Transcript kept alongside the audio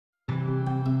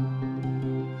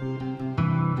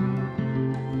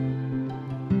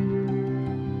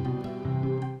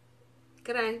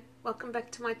G'day, welcome back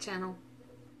to my channel.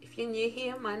 If you're new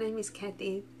here, my name is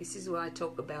Kathy. This is where I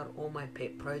talk about all my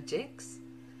pet projects.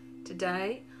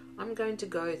 Today, I'm going to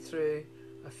go through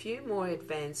a few more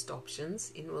advanced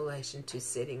options in relation to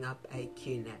setting up a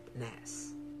QNAP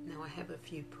NAS. Now I have a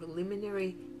few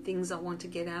preliminary things I want to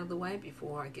get out of the way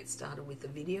before I get started with the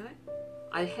video.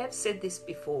 I have said this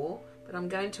before, but I'm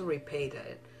going to repeat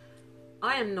it.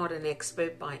 I am not an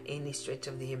expert by any stretch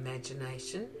of the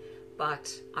imagination,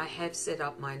 but I have set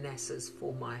up my NASs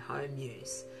for my home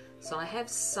use. So I have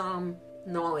some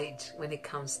knowledge when it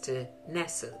comes to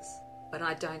NASs, but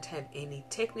I don't have any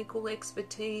technical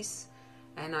expertise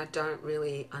and I don't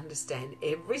really understand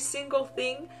every single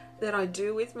thing that I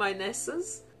do with my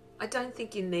NASs. I don't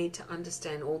think you need to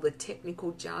understand all the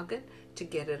technical jargon to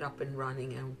get it up and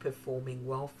running and performing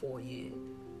well for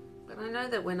you. But I know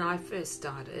that when I first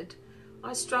started,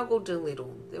 I struggled a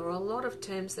little. There were a lot of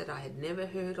terms that I had never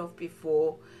heard of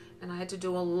before, and I had to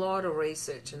do a lot of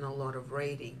research and a lot of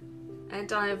reading.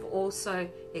 And I have also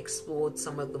explored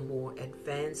some of the more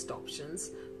advanced options,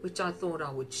 which I thought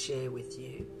I would share with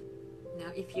you.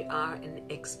 Now, if you are an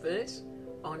expert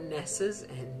on NASs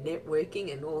and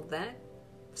networking and all that,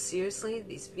 seriously,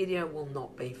 this video will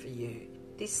not be for you.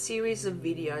 This series of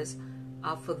videos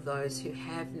are for those who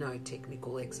have no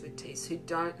technical expertise, who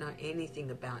don't know anything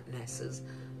about NASs,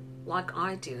 like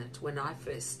I didn't when I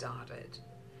first started.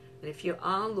 And if you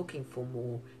are looking for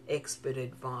more expert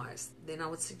advice, then I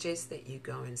would suggest that you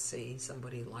go and see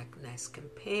somebody like NAS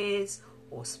Compares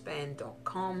or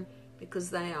Span.com, because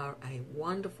they are a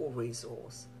wonderful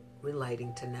resource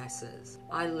relating to NASs.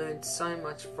 I learned so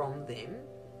much from them,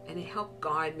 and it helped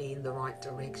guide me in the right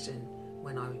direction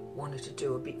when I wanted to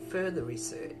do a bit further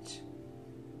research.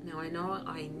 Now, I know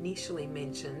I initially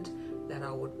mentioned that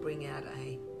I would bring out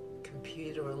a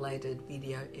computer-related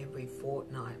video every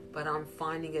fortnight, but I'm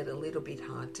finding it a little bit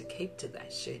hard to keep to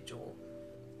that schedule,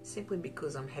 simply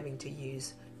because I'm having to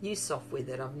use new software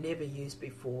that I've never used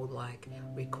before, like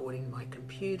recording my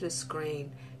computer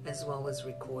screen as well as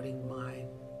recording my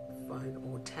phone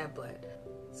or tablet.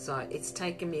 So it's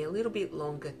taken me a little bit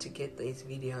longer to get these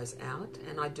videos out,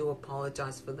 and I do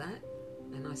apologize for that.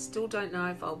 And I still don't know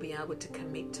if I'll be able to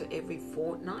commit to every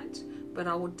fortnight, but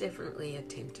I will definitely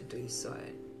attempt to do so.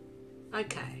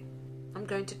 Okay, I'm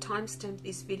going to timestamp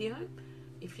this video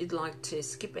if you'd like to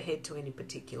skip ahead to any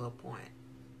particular point.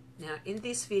 Now, in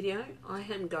this video, I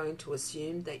am going to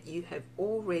assume that you have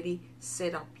already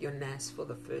set up your NAS for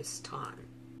the first time.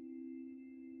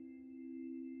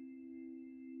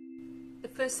 The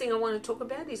first thing I want to talk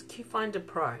about is QFINDER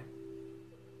Pro.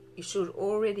 You should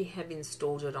already have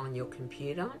installed it on your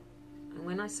computer. And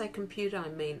when I say computer, I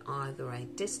mean either a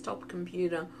desktop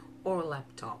computer or a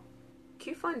laptop.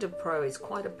 QFINDER Pro is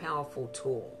quite a powerful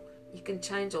tool. You can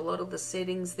change a lot of the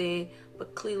settings there,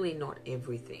 but clearly not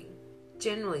everything.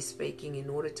 Generally speaking, in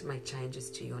order to make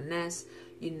changes to your NAS,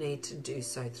 you need to do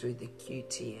so through the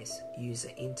QTS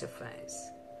user interface.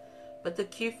 But the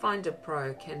QFINDER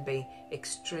Pro can be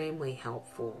extremely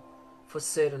helpful for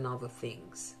certain other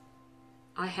things.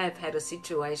 I have had a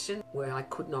situation where I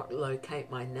could not locate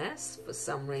my NAS. For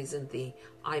some reason, the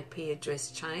IP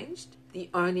address changed. The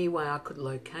only way I could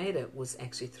locate it was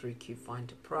actually through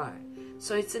QFINDER Pro.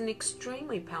 So it's an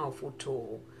extremely powerful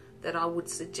tool that I would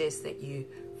suggest that you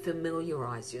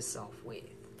familiarize yourself with.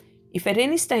 If at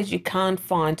any stage you can't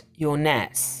find your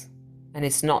NAS and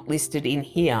it's not listed in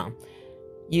here,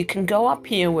 you can go up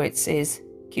here where it says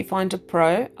QFINDER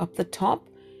Pro up the top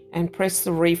and press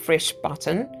the refresh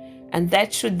button, and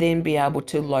that should then be able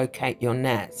to locate your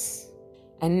NAS.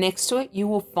 And next to it, you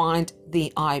will find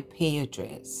the IP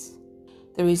address.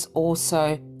 There is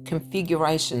also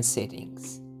configuration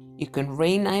settings. You can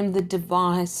rename the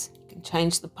device, you can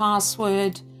change the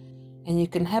password, and you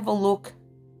can have a look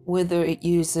whether it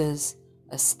uses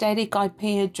a static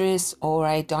IP address or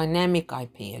a dynamic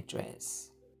IP address.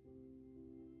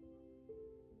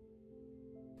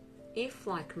 If,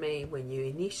 like me, when you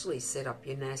initially set up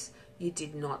your NAS, you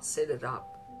did not set it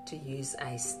up to use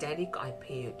a static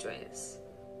IP address,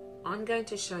 I'm going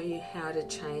to show you how to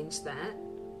change that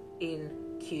in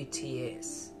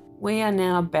QTS. We are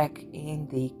now back in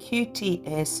the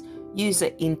QTS user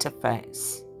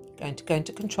interface. Going to go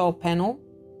into Control Panel,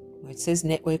 where it says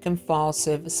Network and File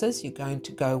Services. You're going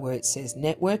to go where it says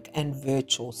Network and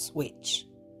Virtual Switch.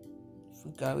 If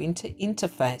we go into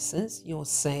Interfaces, you'll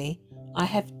see I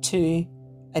have two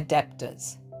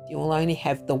adapters. You will only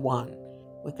have the one.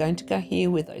 We're going to go here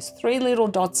where those three little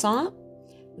dots are.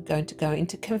 We're going to go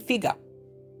into Configure.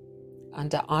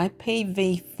 Under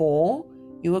IPv4,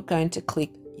 you are going to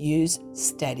click Use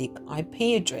Static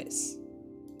IP Address.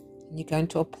 And you're going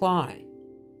to apply.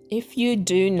 If you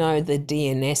do know the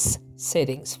DNS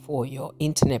settings for your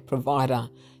internet provider,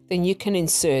 then you can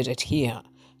insert it here,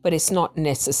 but it's not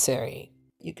necessary.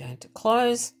 You're going to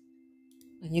close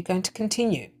and you're going to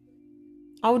continue.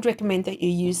 I would recommend that you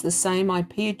use the same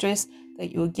IP address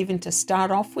that you were given to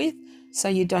start off with, so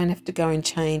you don't have to go and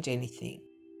change anything.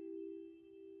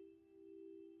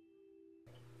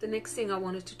 The next thing I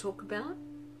wanted to talk about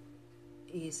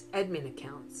is admin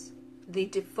accounts. The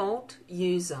default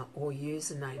user or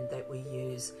username that we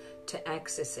use to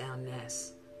access our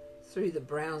NAS through the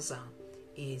browser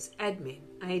is admin,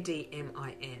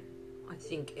 A-D-M-I-N. I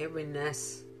think every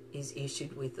NAS is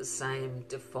issued with the same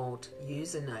default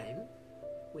username.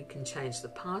 We can change the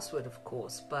password, of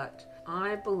course, but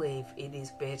I believe it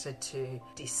is better to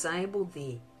disable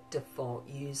the default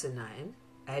username,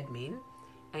 admin,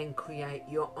 and create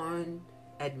your own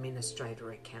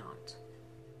administrator account.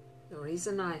 The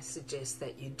reason I suggest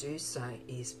that you do so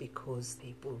is because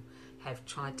people have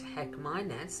tried to hack my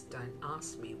NAS. Don't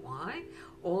ask me why.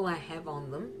 All I have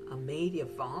on them are media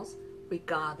files.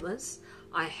 Regardless,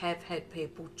 I have had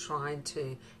people trying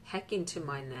to hack into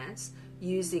my NAS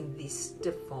using this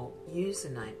default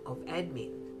username of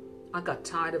admin. I got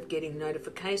tired of getting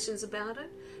notifications about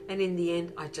it, and in the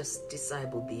end I just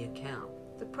disabled the account.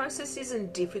 The process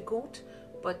isn't difficult,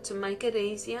 but to make it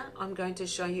easier, I'm going to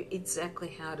show you exactly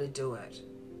how to do it.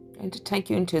 I'm going to take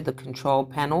you into the control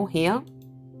panel here.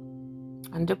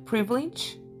 Under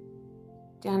privilege,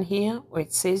 down here where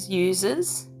it says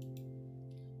users,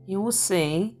 you will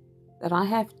see that I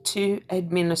have two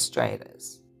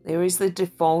administrators. There is the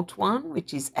default one,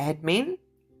 which is admin.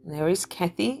 And there is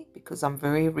Kathy, because I'm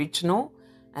very original,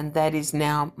 and that is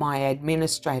now my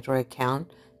administrator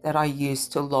account that I use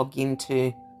to log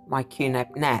into my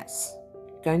QNAP NAS.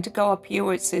 You're going to go up here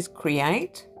where it says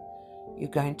create. You're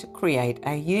going to create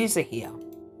a user here.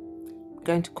 I'm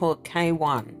going to call it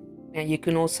K1. Now you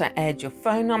can also add your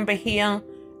phone number here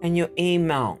and your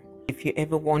email if you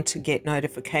ever want to get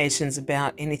notifications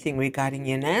about anything regarding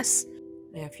your NAS.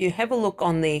 Now if you have a look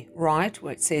on the right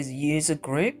where it says user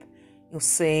group, you'll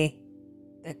see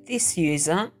that this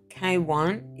user,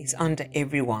 K1, is under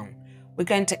everyone. We're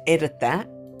going to edit that.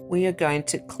 We are going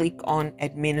to click on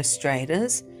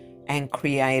administrators and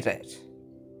create it.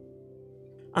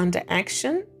 Under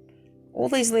action, all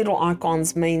these little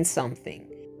icons mean something.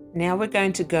 Now we're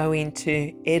going to go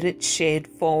into edit shared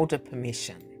folder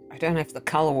permission. I don't know if the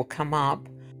color will come up,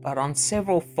 but on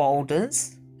several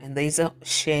folders, and these are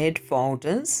shared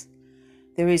folders,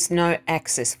 there is no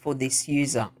access for this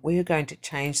user. We are going to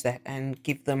change that and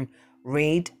give them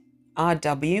read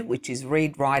RW, which is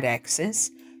read write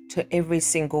access to every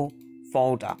single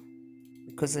folder,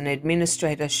 because an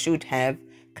administrator should have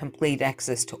complete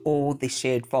access to all the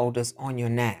shared folders on your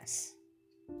NAS.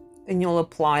 Then you'll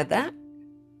apply that,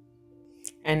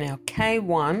 and our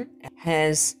K1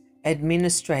 has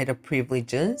administrator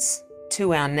privileges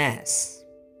to our NAS.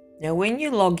 Now when you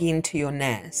log into your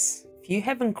NAS, if you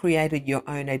haven't created your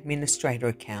own administrator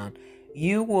account,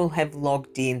 you will have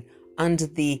logged in under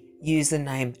the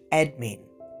username admin.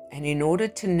 And in order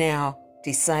to now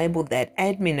disable that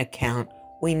admin account,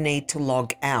 we need to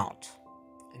log out.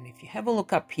 And if you have a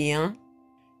look up here,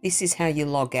 this is how you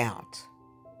log out.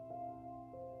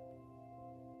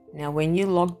 Now when you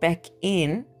log back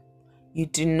in, you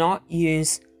do not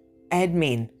use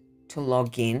admin to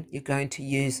log in. You're going to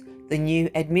use the new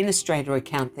administrator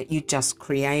account that you just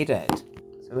created.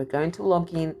 So we're going to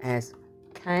log in as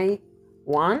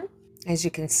K1. As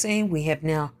you can see, we have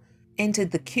now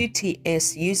entered the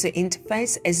QTS user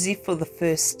interface as if for the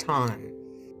first time.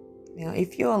 Now,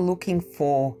 if you are looking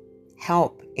for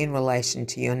help in relation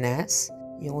to your NAS,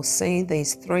 you will see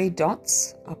these three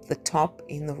dots up the top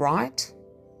in the right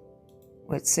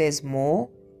where it says more,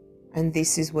 and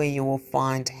this is where you will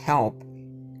find help.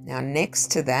 Now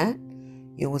next to that,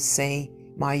 you will see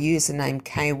my username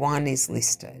K1 is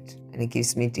listed, and it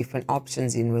gives me different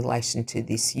options in relation to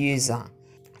this user.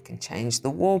 I can change the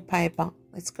wallpaper.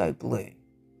 Let's go blue.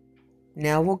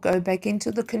 Now we'll go back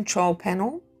into the control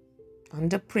panel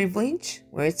under privilege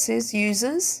where it says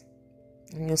users,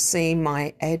 and you'll see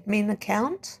my admin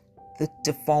account, the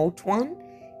default one,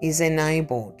 is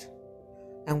enabled,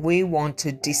 and we want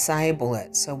to disable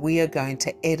it. So we are going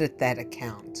to edit that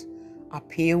account up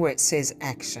here where it says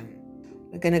action.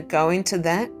 We're going to go into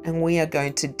that and we are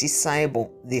going to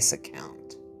disable this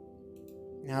account.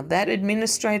 Now that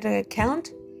administrator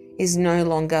account is no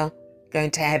longer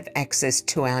going to have access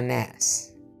to our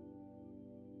NAS.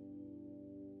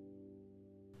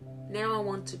 Now I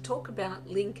want to talk about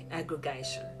link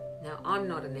aggregation. Now I'm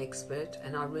not an expert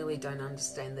and I really don't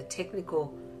understand the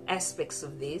technical aspects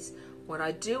of this. What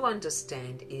I do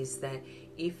understand is that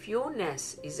if your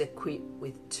NAS is equipped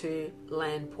with 2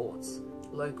 LAN ports,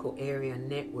 local area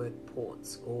network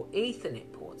ports, or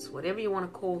Ethernet ports, whatever you want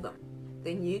to call them,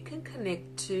 then you can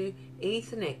connect 2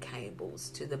 Ethernet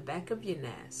cables to the back of your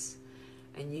NAS,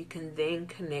 and you can then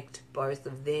connect both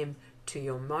of them to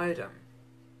your modem.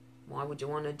 Why would you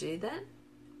want to do that?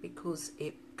 Because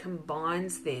it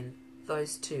combines then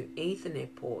those 2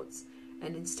 Ethernet ports,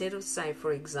 and instead of, say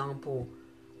for example,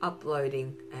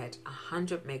 uploading at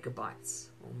 100 megabytes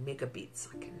or megabits,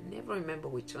 I can never remember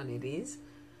which one it is,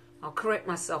 I'll correct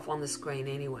myself on the screen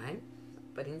anyway,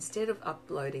 but instead of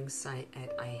uploading say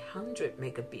at 100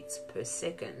 megabits per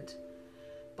second,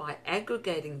 by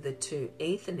aggregating the 2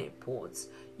 Ethernet ports,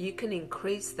 you can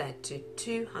increase that to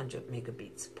 200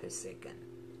 megabits per second.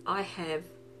 I have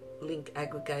link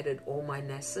aggregated all my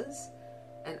NASs,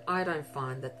 and I don't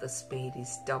find that the speed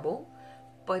is double,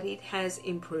 but it has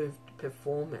improved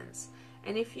performance.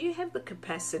 And if you have the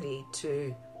capacity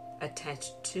to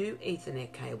attach 2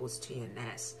 Ethernet cables to your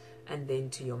NAS and then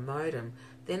to your modem,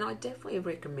 then I definitely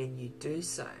recommend you do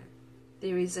so.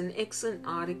 There is an excellent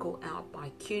article out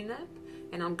by QNAP,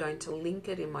 and I'm going to link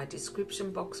it in my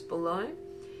description box below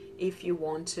if you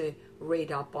want to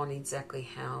read up on exactly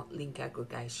how link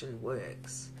aggregation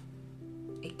works.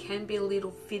 It can be a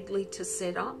little fiddly to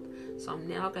set up, so I'm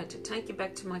now going to take you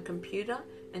back to my computer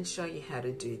and show you how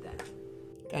to do that.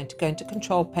 Going to go into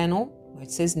Control Panel where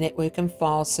it says Network and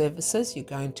File Services. You're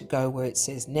going to go where it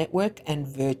says Network and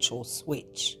Virtual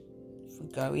Switch. If we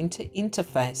go into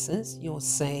Interfaces, you'll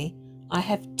see I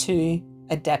have 2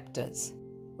 adapters.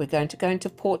 We're going to go into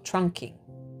Port Trunking.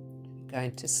 We're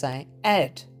going to say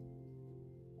Add,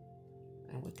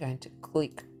 and we're going to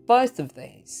click both of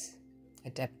these,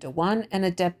 Adapter 1 and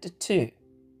Adapter 2.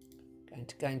 Going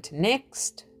to go into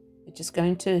Next. We're just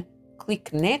going to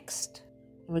click Next,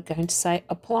 and we're going to say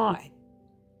Apply.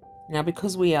 Now,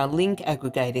 because we are link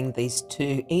aggregating these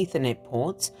 2 Ethernet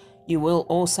ports, you will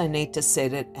also need to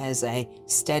set it as a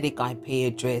static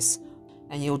IP address,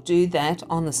 and you'll do that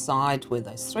on the side where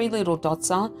those 3 little dots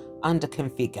are under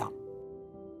Configure.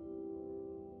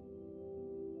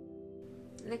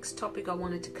 Next topic I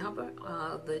wanted to cover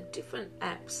are the different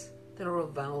apps that are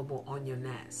available on your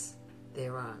NAS.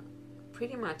 There are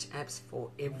pretty much apps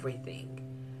for everything,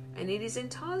 and it is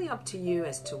entirely up to you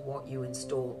as to what you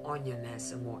install on your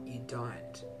NAS and what you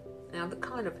don't. Now, the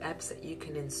kind of apps that you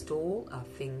can install are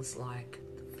things like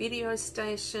the video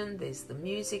station, there's the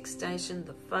music station,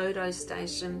 the photo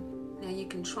station. Now, you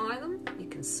can try them, you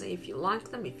can see if you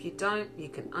like them. If you don't, you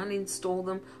can uninstall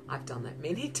them. I've done that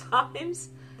many times.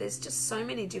 There's just so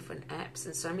many different apps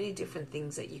and so many different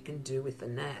things that you can do with the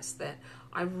NAS that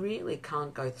I really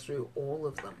can't go through all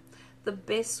of them. The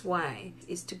best way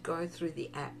is to go through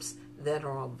the apps that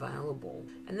are available,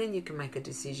 and then you can make a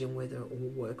decision whether it will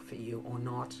work for you or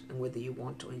not, and whether you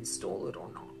want to install it or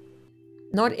not.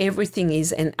 Not everything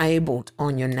is enabled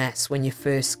on your NAS when you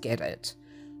first get it.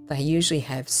 They usually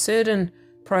have certain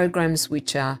programs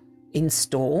which are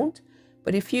installed,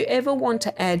 but if you ever want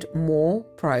to add more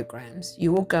programs,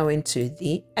 you will go into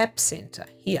the App Center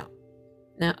here.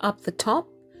 Now, up the top,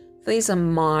 these are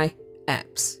my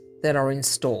apps that are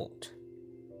installed.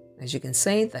 As you can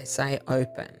see, they say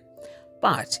open.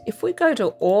 But if we go to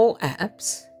all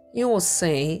apps, you will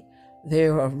see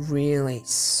there are really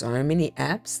so many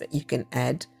apps that you can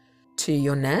add to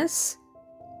your NAS.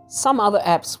 Some other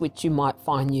apps which you might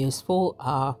find useful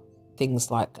are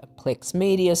things like a Plex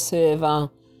Media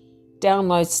Server,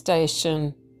 Download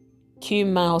Station,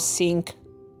 QMail Sync,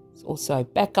 also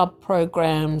backup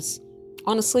programs.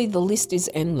 Honestly, the list is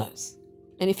endless.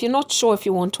 And if you're not sure if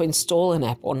you want to install an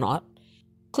app or not,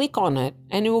 click on it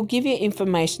and it will give you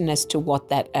information as to what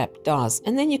that app does,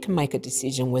 and then you can make a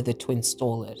decision whether to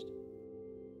install it.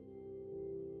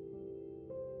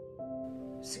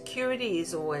 Security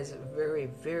is always very,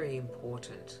 very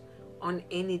important on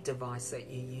any device that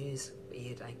you use, be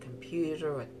it a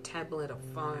computer, a tablet, a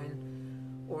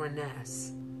phone, or a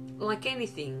NAS. Like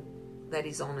anything that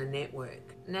is on a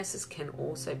network, NASs can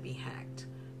also be hacked,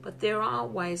 but there are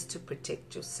ways to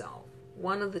protect yourself.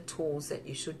 One of the tools that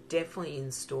you should definitely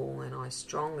install, and I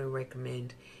strongly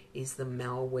recommend, is the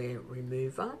malware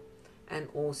remover and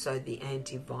also the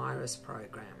antivirus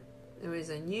program. There is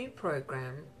a new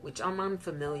program which I'm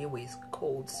unfamiliar with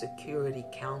called Security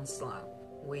Counselor,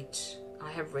 which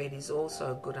I have read is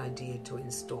also a good idea to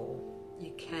install.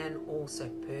 You can also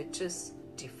purchase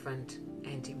different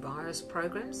antivirus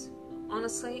programs.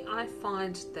 Honestly, I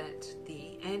find that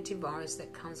the antivirus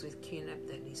that comes with QNAP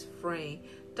that is free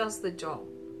does the job.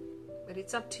 But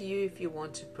it's up to you if you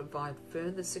want to provide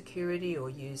further security or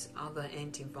use other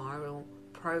antiviral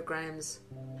programs.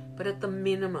 But at the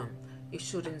minimum, you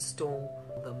should install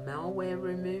the malware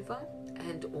remover,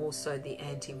 and also the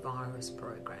antivirus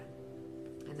program.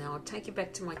 And now I'll take you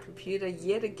back to my computer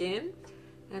yet again,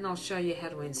 and I'll show you how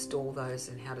to install those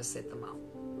and how to set them up.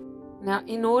 Now,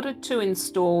 in order to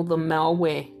install the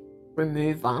malware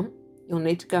remover, you'll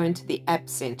need to go into the App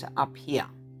Center up here.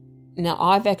 Now,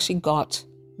 I've actually got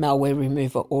malware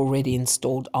remover already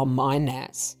installed on my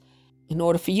NAS. In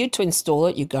order for you to install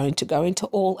it, you're going to go into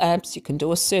all apps, you can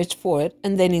do a search for it,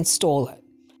 and then install it.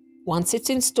 Once it's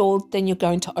installed, then you're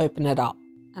going to open it up.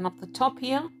 And up the top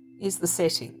here is the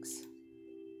settings.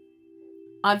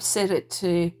 I've set it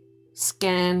to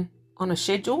scan on a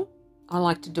schedule. I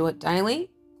like to do it daily.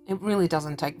 It really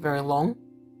doesn't take very long.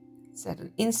 Set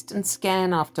an instant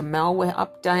scan after malware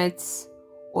updates,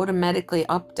 automatically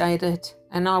update it,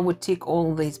 and I would tick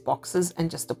all of these boxes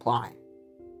and just apply.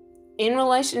 In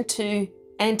relation to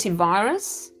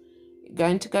antivirus, you're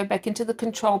going to go back into the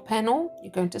control panel.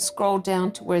 You're going to scroll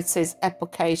down to where it says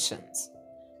applications,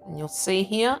 and you'll see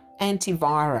here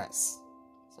antivirus.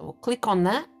 So we'll click on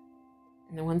that,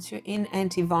 and then once you're in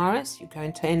antivirus, you're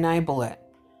going to enable it.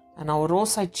 And I would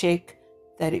also check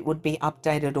that it would be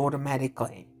updated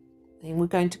automatically. Then we're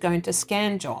going to go into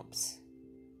scan jobs.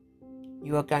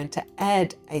 You are going to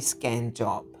add a scan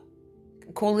job. You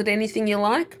can call it anything you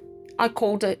like. I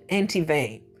called it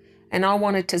anti-V, and I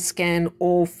wanted to scan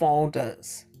all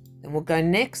folders. Then we'll go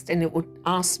next, and it would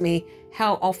ask me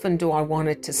how often do I want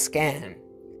it to scan.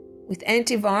 With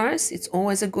antivirus, it's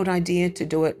always a good idea to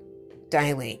do it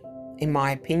daily, in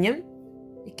my opinion.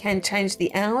 You can change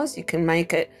the hours. You can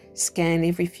make it scan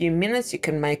every few minutes. You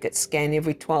can make it scan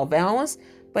every 12 hours,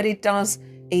 but it does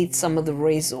eat some of the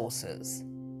resources.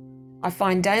 I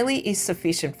find daily is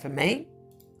sufficient for me,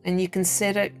 and you can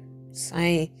set it,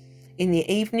 say, in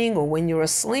the evening or when you're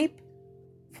asleep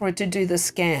for it to do the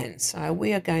scan. So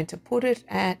we are going to put it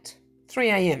at 3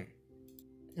 a.m.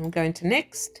 And we're going to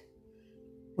next.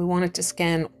 We want it to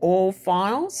scan all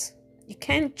files. You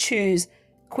can choose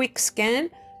quick scan,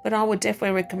 but I would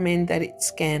definitely recommend that it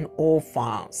scan all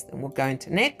files. Then we'll go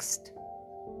into next.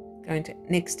 Going to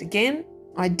next again.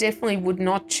 I definitely would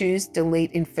not choose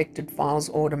delete infected files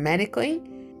automatically.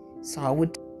 So I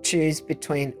would choose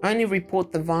between only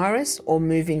report the virus or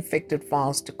move infected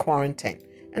files to quarantine.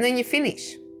 And then you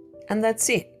finish. And that's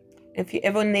it. If you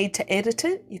ever need to edit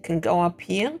it, you can go up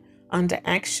here under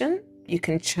action. You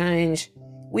can change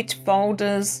which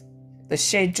folders, the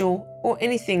schedule, or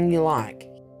anything you like.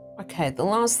 Okay, the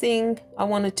last thing I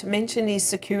wanted to mention is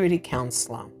Security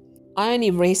Counselor. I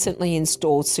only recently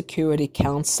installed Security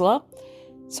Counselor,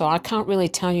 so I can't really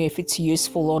tell you if it's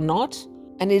useful or not,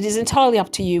 and it is entirely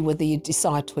up to you whether you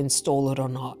decide to install it or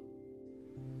not.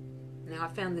 Now, I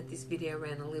found that this video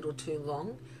ran a little too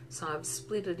long, so I've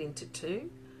split it into two.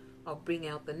 I'll bring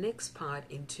out the next part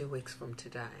in 2 weeks from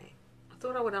today. I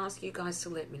thought I would ask you guys to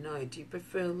let me know, do you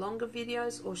prefer longer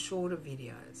videos or shorter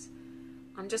videos?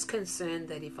 I'm just concerned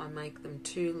that if I make them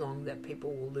too long that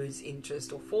people will lose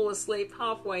interest or fall asleep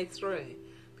halfway through,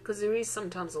 because there is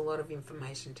sometimes a lot of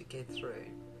information to get through.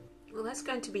 Well, that's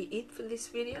going to be it for this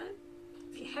video.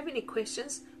 If you have any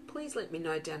questions, please let me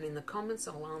know down in the comments.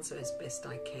 I'll answer as best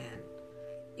I can.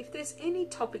 If there's any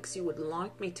topics you would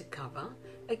like me to cover,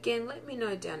 again, let me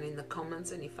know down in the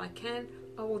comments, and if I can,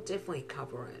 I will definitely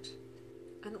cover it.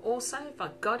 And also, if I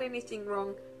got anything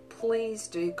wrong, please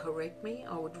do correct me.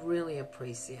 I would really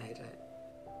appreciate it.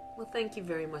 Well, thank you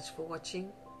very much for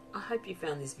watching. I hope you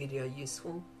found this video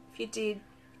useful. If you did,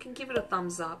 you can give it a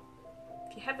thumbs up.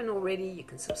 If you haven't already, you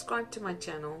can subscribe to my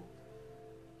channel.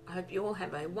 I hope you all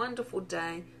have a wonderful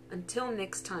day. Until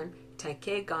next time, take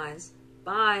care, guys.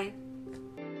 Bye.